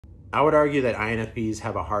I would argue that INFPs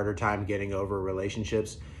have a harder time getting over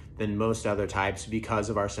relationships than most other types because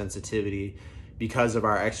of our sensitivity, because of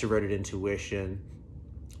our extroverted intuition.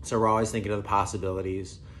 So we're always thinking of the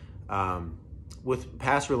possibilities. With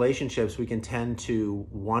past relationships, we can tend to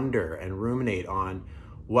wonder and ruminate on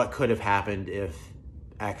what could have happened if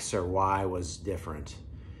X or Y was different.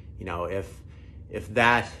 You know, if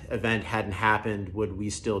that event hadn't happened, would we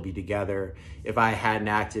still be together? If I hadn't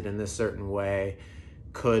acted in this certain way,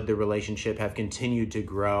 could the relationship have continued to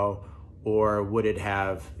grow, or would it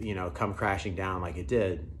have, come crashing down like it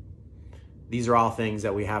did? These are all things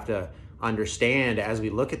that we have to understand as we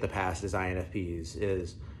look at the past as INFPs.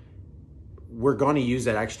 Is we're going to use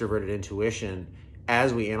that extroverted intuition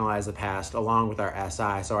as we analyze the past along with our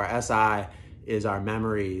SI. So our SI is our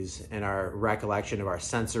memories and our recollection of our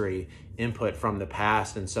sensory input from the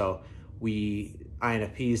past. And so we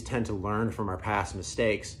INFPs tend to learn from our past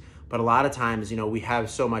mistakes. But a lot of times, we have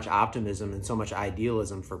so much optimism and so much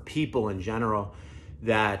idealism for people in general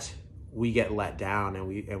that we get let down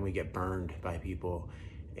and we get burned by people.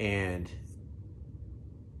 And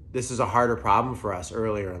this is a harder problem for us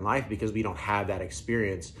earlier in life because we don't have that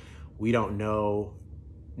experience. We don't know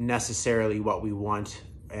necessarily what we want,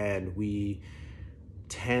 and we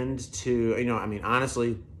tend to,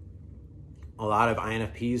 honestly, a lot of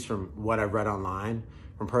INFPs, from what I've read online,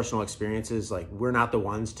 from personal experiences, like, we're not the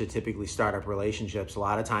ones to typically start up relationships. A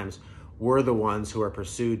lot of times we're the ones who are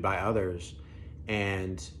pursued by others,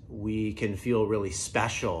 and we can feel really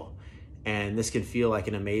special, and this can feel like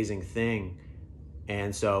an amazing thing.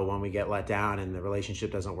 And so when we get let down and the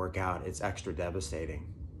relationship doesn't work out, it's extra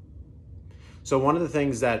devastating. So one of the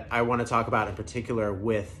things that I want to talk about in particular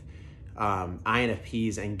with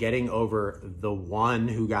INFPs and getting over the one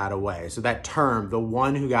who got away. So that term, the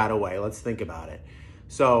one who got away, let's think about it.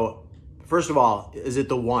 So first of all, is it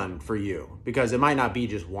the one for you? Because it might not be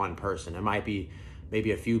just one person. It might be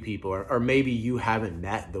maybe a few people, or maybe you haven't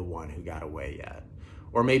met the one who got away yet.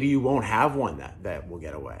 Or maybe you won't have one that will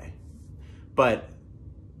get away. But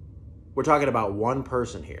we're talking about one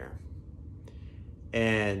person here.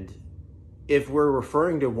 And if we're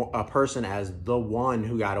referring to a person as the one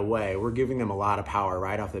who got away, we're giving them a lot of power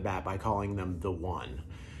right off the bat by calling them the one.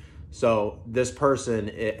 So this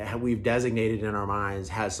person, we've designated in our minds,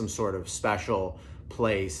 has some sort of special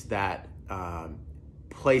place that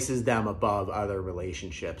places them above other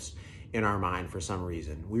relationships in our mind for some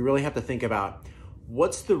reason. We really have to think about,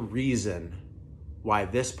 what's the reason why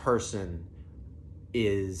this person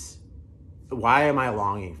why am I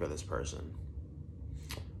longing for this person?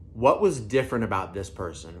 What was different about this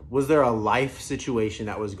person? Was there a life situation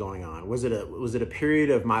that was going on? Was it a period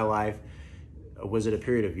of my life? Was it a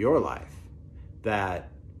period of your life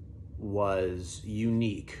that was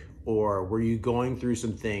unique? Or were you going through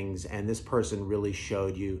some things and this person really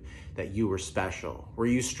showed you that you were special? Were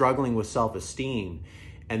you struggling with self-esteem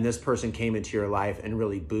and this person came into your life and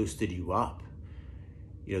really boosted you up?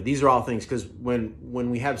 These are all things, because when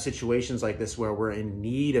we have situations like this where we're in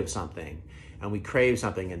need of something and we crave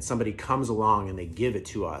something and somebody comes along and they give it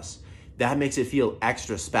to us, that makes it feel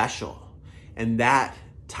extra special. And that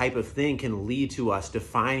type of thing can lead to us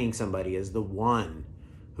defining somebody as the one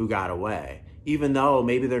who got away, even though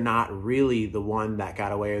maybe they're not really the one that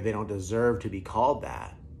got away, or they don't deserve to be called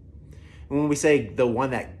that. And when we say the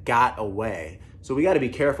one that got away, so we got to be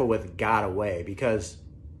careful with got away, because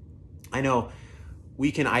I know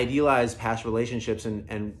we can idealize past relationships,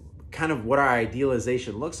 and kind of what our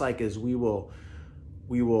idealization looks like is we will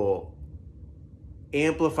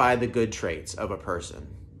amplify the good traits of a person.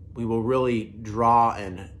 We will really draw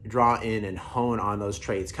in and hone on those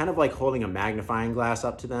traits, kind of like holding a magnifying glass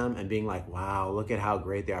up to them and being like, wow, look at how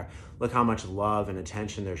great they are. Look how much love and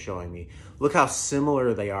attention they're showing me. Look how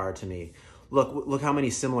similar they are to me. Look how many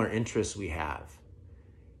similar interests we have,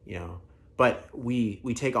 But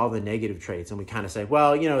we take all the negative traits and we kind of say,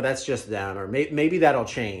 well, that's just them, or maybe that'll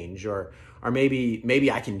change, or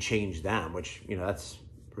maybe I can change them, which, that's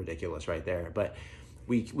ridiculous right there. But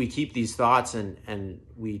we keep these thoughts and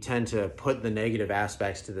we tend to put the negative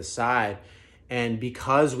aspects to the side. And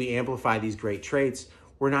because we amplify these great traits,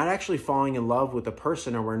 we're not actually falling in love with the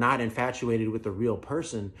person, or we're not infatuated with the real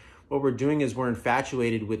person. What we're doing is we're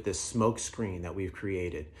infatuated with this smoke screen that we've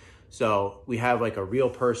created. So we have like a real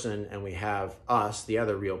person, and we have us, the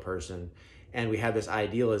other real person, and we have this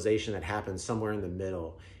idealization that happens somewhere in the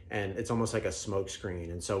middle, and it's almost like a smoke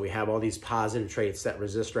screen. And so we have all these positive traits that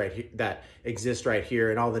exist right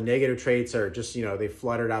here, and all the negative traits are just, they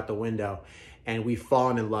fluttered out the window, and we've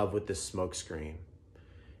fallen in love with this smoke screen.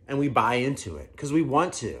 And we buy into it because we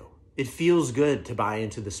want to. It feels good to buy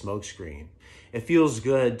into the smoke screen. It feels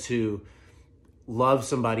good to love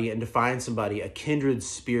somebody and to find somebody, a kindred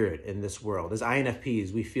spirit in this world. As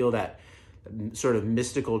INFPs, we feel that sort of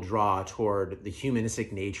mystical draw toward the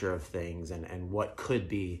humanistic nature of things and what could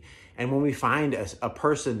be. And when we find a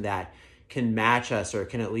person that can match us or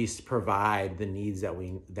can at least provide the needs that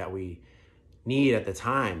we need at the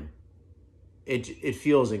time, it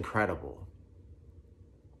feels incredible.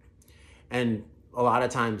 And a lot of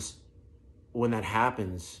times when that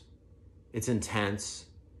happens, it's intense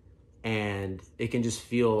and it can just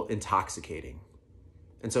feel intoxicating.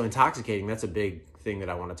 And so intoxicating, that's a big thing that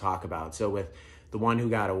I want to talk about. So with the one who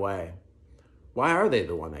got away, why are they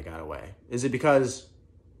the one that got away? Is it because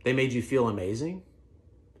they made you feel amazing?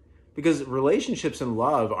 Because relationships and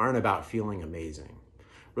love aren't about feeling amazing.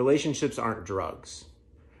 Relationships aren't drugs.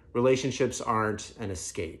 Relationships aren't an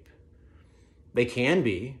escape. They can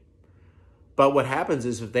be, but what happens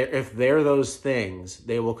is if they're those things,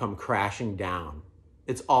 they will come crashing down.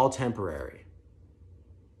 It's all temporary.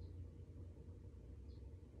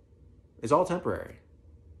 It's all temporary.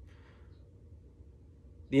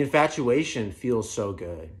 The infatuation feels so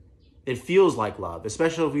good. It feels like love,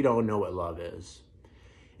 especially if we don't know what love is.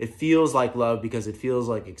 It feels like love because it feels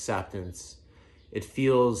like acceptance. It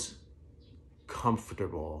feels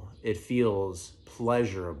comfortable. It feels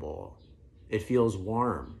pleasurable. It feels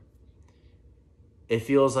warm. It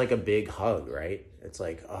feels like a big hug, right? It's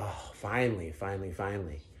like, oh, finally, finally,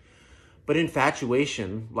 finally. But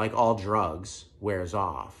infatuation, like all drugs, wears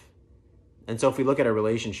off. And so if we look at a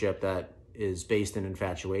relationship that is based in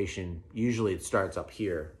infatuation, usually it starts up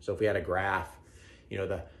here. So if we had a graph, you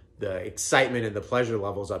know, the excitement and the pleasure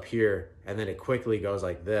levels up here, and then it quickly goes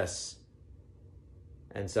like this.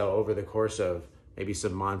 And so over the course of maybe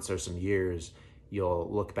some months or some years, you'll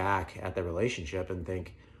look back at the relationship and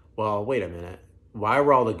think, well, wait a minute. Why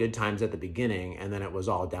were all the good times at the beginning and then it was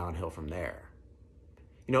all downhill from there?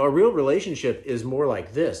 You know, a real relationship is more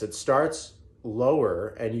like this. It starts lower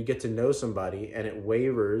and you get to know somebody and it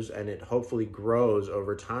wavers and it hopefully grows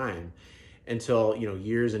over time until, you know,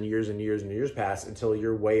 years and years and years and years pass until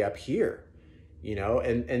you're way up here, you know,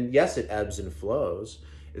 and yes, it ebbs and flows.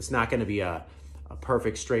 It's not going to be a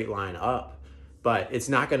perfect straight line up, but it's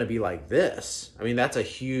not going to be like this. I mean, that's a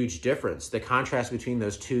huge difference. The contrast between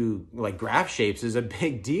those two like graph shapes is a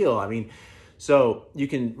big deal. I mean, so you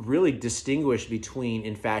can really distinguish between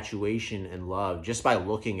infatuation and love just by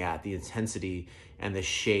looking at the intensity and the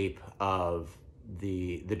shape of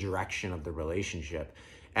the direction of the relationship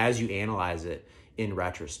as you analyze it in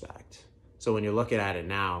retrospect. So when you're looking at it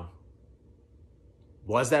now,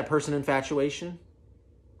 was that person infatuation?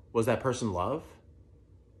 Was that person love?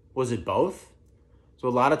 Was it both? So a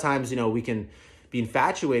lot of times, you know, we can be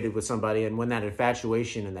infatuated with somebody, and when that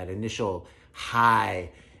infatuation and that initial high,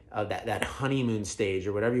 that honeymoon stage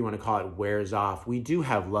or whatever you want to call it wears off, we do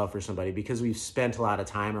have love for somebody because we've spent a lot of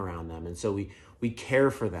time around them. And so we care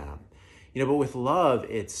for them, you know, but with love,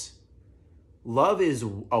 love is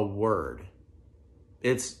a word.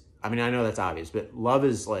 I mean, I know that's obvious, but love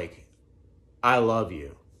is like, I love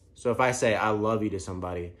you. So if I say I love you to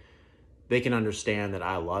somebody, they can understand that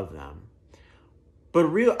I love them. But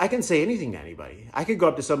I can say anything to anybody. I could go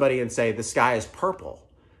up to somebody and say, the sky is purple.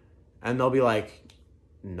 And they'll be like,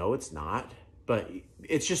 no, it's not. But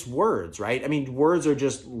it's just words, right? I mean, words are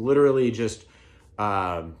just literally just,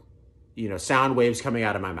 you know, sound waves coming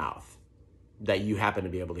out of my mouth that you happen to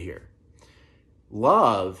be able to hear.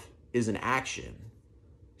 Love is an action.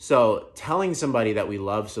 So telling somebody that we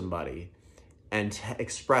love somebody and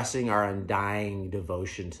expressing our undying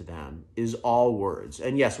devotion to them is all words.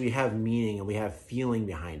 And yes, we have meaning and we have feeling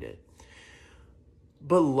behind it.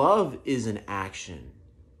 But love is an action.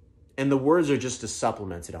 And the words are just to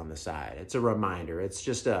supplement it on the side. It's a reminder. It's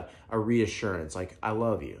just a reassurance. Like, I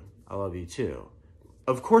love you. I love you too.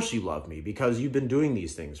 Of course you love me because you've been doing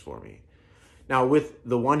these things for me. Now, with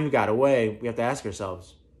the one who got away, we have to ask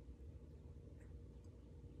ourselves,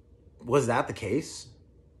 was that the case?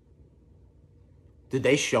 Did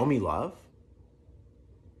they show me love?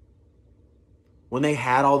 When they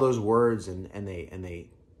had all those words and they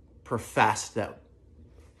professed that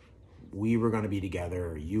we were going to be together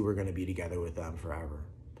or you were going to be together with them forever,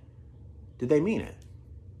 did they mean it?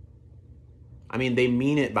 I mean, they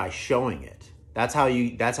mean it by showing it. That's how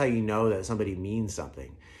you know that somebody means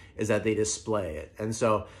something, is that they display it. And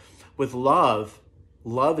so with love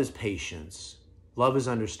is patience, love is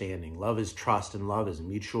understanding, love is trust, and love is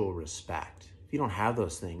mutual respect. If you don't have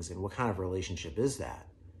those things, then what kind of relationship is that?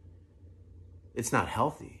 It's not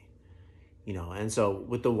healthy, you know? And so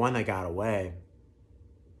with the one that got away,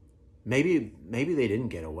 maybe they didn't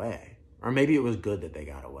get away, or maybe it was good that they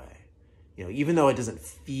got away. You know, even though it doesn't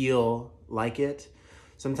feel like it,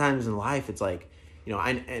 sometimes in life, it's like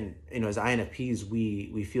As INFPs,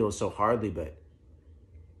 we feel so hardly, but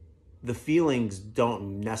the feelings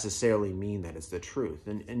don't necessarily mean that it's the truth.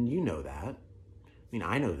 And you know that. I mean,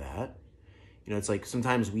 I know that. It's like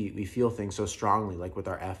sometimes we feel things so strongly, like with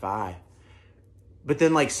our FI. But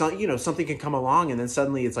then something can come along and then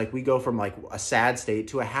suddenly it's like we go from like a sad state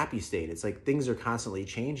to a happy state. It's like things are constantly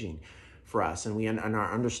changing for us, and and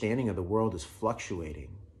our understanding of the world is fluctuating.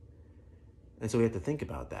 And so we have to think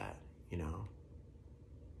about that,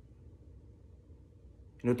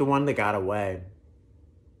 the one that got away,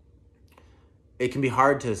 it can be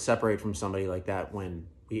hard to separate from somebody like that when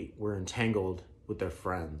we're entangled with their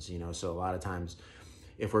friends, So a lot of times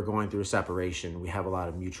if we're going through a separation, we have a lot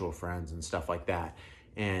of mutual friends and stuff like that.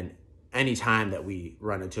 And anytime that we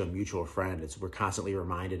run into a mutual friend, we're constantly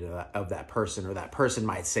reminded of that person, or that person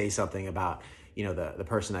might say something about, the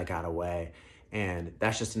person that got away. And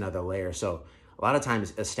that's just another layer. So a lot of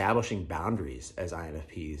times establishing boundaries as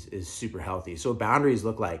INFPs is super healthy. So boundaries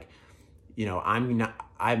look like,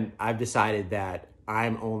 I've decided that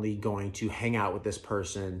I'm only going to hang out with this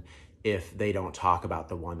person if they don't talk about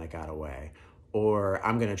the one that got away, or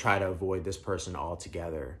I'm going to try to avoid this person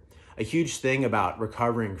altogether. A huge thing about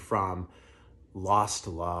recovering from lost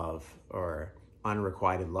love or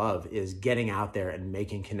unrequited love is getting out there and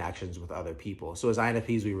making connections with other people. So as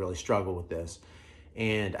INFPs, we really struggle with this.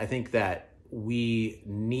 And I think that we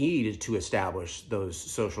need to establish those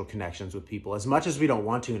social connections with people as much as we don't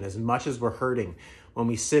want to, and as much as we're hurting. When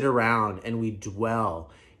we sit around and we dwell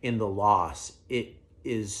in the loss, it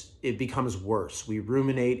becomes worse. We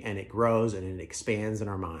ruminate and it grows and it expands in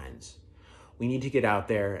our minds. We need to get out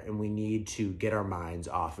there and we need to get our minds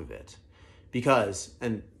off of it, because,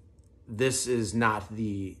 and this is not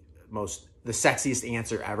the sexiest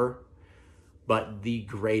answer ever, but the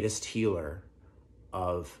greatest healer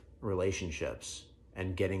of relationships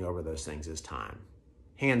and getting over those things is time.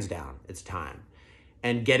 Hands down, it's time.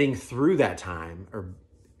 And getting through that time, or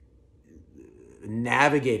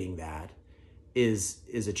navigating that, is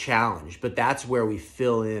a challenge. But that's where we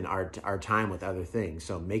fill in our time with other things.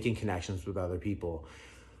 So making connections with other people,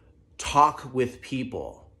 talk with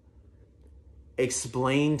people,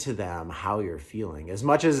 explain to them how you're feeling. As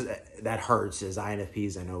much as that hurts, as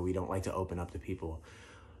INFPs, I know we don't like to open up to people.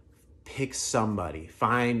 Pick somebody,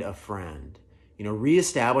 find a friend,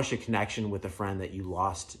 reestablish a connection with a friend that you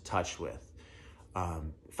lost touch with.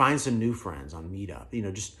 Find some new friends on Meetup,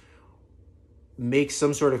 just make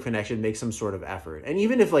some sort of connection, make some sort of effort. And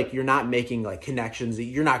even if you're not making connections,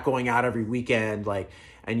 you're not going out every weekend,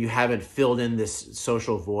 and you haven't filled in this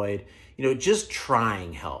social void, just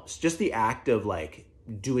trying helps. Just the act of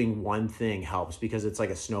doing one thing helps, because it's like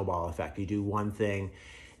a snowball effect. You do one thing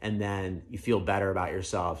and then you feel better about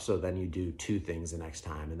yourself. So then you do two things the next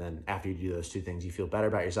time. And then after you do those two things, you feel better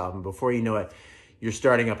about yourself. And before you know it, you're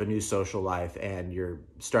starting up a new social life and you're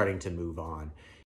starting to move on.